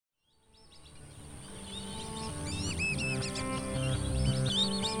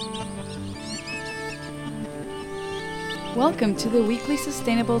Welcome to the Weekly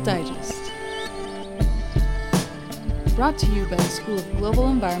Sustainable Digest. Brought to you by the School of Global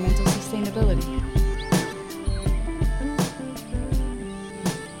Environmental Sustainability.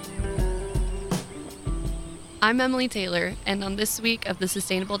 I'm Emily Taylor, and on this week of the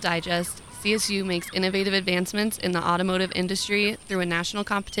Sustainable Digest, CSU makes innovative advancements in the automotive industry through a national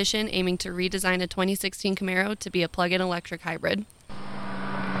competition aiming to redesign a 2016 Camaro to be a plug-in electric hybrid.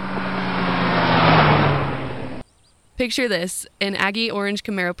 Picture this, an Aggie orange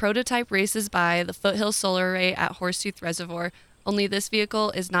Camaro prototype races by the Foothill Solar Array at Horsetooth Reservoir, only this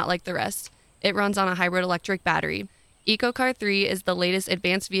vehicle is not like the rest. It runs on a hybrid electric battery. EcoCar 3 is the latest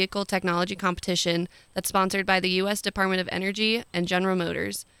advanced vehicle technology competition that's sponsored by the U.S. Department of Energy and General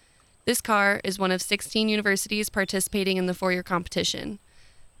Motors. This car is one of 16 universities participating in the four-year competition.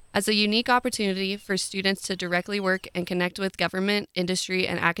 As a unique opportunity for students to directly work and connect with government, industry,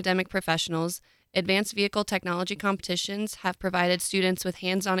 and academic professionals, advanced vehicle technology competitions have provided students with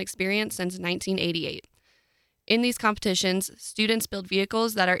hands-on experience since 1988. In these competitions, students build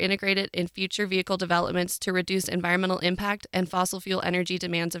vehicles that are integrated in future vehicle developments to reduce environmental impact and fossil fuel energy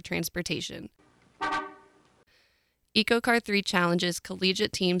demands of transportation. EcoCar 3 challenges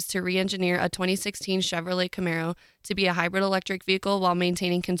collegiate teams to re-engineer a 2016 Chevrolet Camaro to be a hybrid electric vehicle while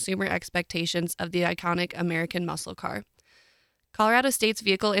maintaining consumer expectations of the iconic American muscle car. Colorado State's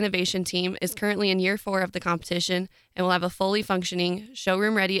Vehicle Innovation Team is currently in Year 4 of the competition and will have a fully functioning,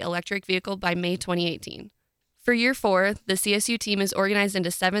 showroom-ready electric vehicle by May 2018. For Year 4, the CSU team is organized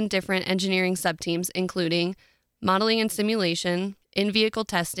into 7 different engineering subteams, including modeling and simulation, in-vehicle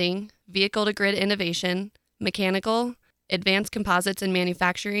testing, vehicle-to-grid innovation, mechanical, advanced composites and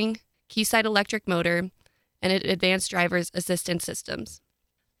manufacturing, Keysight electric motor, and advanced driver's assistance systems.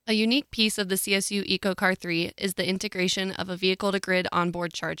 A unique piece of the CSU EcoCar 3 is the integration of a vehicle-to-grid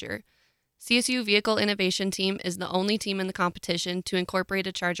onboard charger. CSU Vehicle Innovation Team is the only team in the competition to incorporate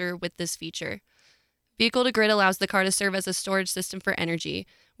a charger with this feature. Vehicle-to-grid allows the car to serve as a storage system for energy,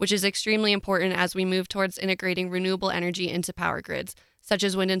 which is extremely important as we move towards integrating renewable energy into power grids, such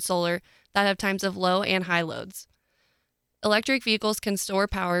as wind and solar, that have times of low and high loads. Electric vehicles can store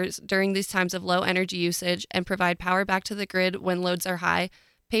power during these times of low energy usage and provide power back to the grid when loads are high,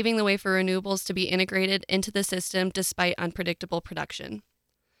 paving the way for renewables to be integrated into the system despite unpredictable production.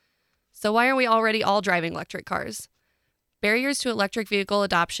 So why aren't we already all driving electric cars? Barriers to electric vehicle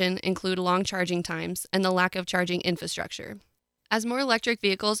adoption include long charging times and the lack of charging infrastructure. As more electric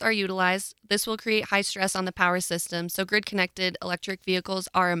vehicles are utilized, this will create high stress on the power system, so grid-connected electric vehicles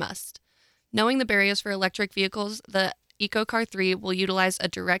are a must. Knowing the barriers for electric vehicles, the EcoCar 3 will utilize a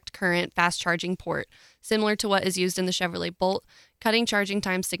direct current fast charging port, similar to what is used in the Chevrolet Bolt, cutting charging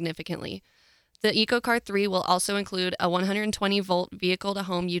times significantly. The EcoCar 3 will also include a 120-volt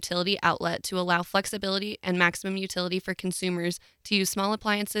vehicle-to-home utility outlet to allow flexibility and maximum utility for consumers to use small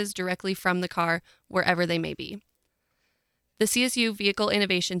appliances directly from the car wherever they may be. The CSU Vehicle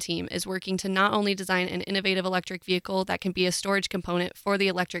Innovation Team is working to not only design an innovative electric vehicle that can be a storage component for the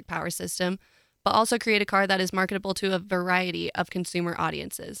electric power system, but also create a car that is marketable to a variety of consumer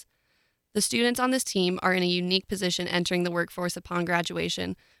audiences. The students on this team are in a unique position entering the workforce upon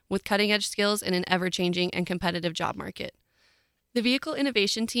graduation, with cutting-edge skills in an ever-changing and competitive job market. The Vehicle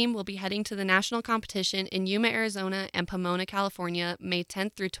Innovation Team will be heading to the national competition in Yuma, Arizona and Pomona, California, May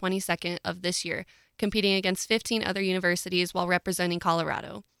 10th through 22nd of this year, competing against 15 other universities while representing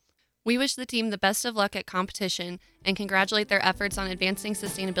Colorado. We wish the team the best of luck at competition and congratulate their efforts on advancing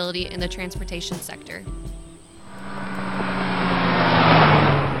sustainability in the transportation sector.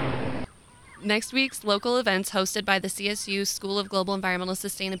 Next week's local events hosted by the CSU School of Global Environmental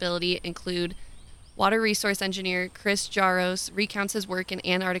Sustainability include water resource engineer Chris Jaros recounts his work in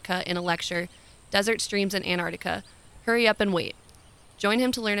Antarctica in a lecture, Desert Streams in Antarctica. Hurry up and wait. Join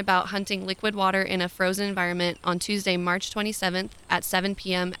him to learn about hunting liquid water in a frozen environment on Tuesday, March 27th at 7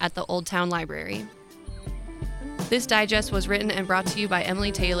 p.m. at the Old Town Library. This digest was written and brought to you by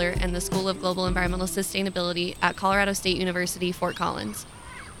Emily Taylor and the School of Global Environmental Sustainability at Colorado State University, Fort Collins.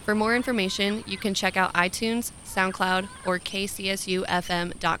 For more information, you can check out iTunes, SoundCloud, or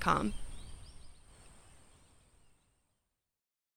kcsufm.com.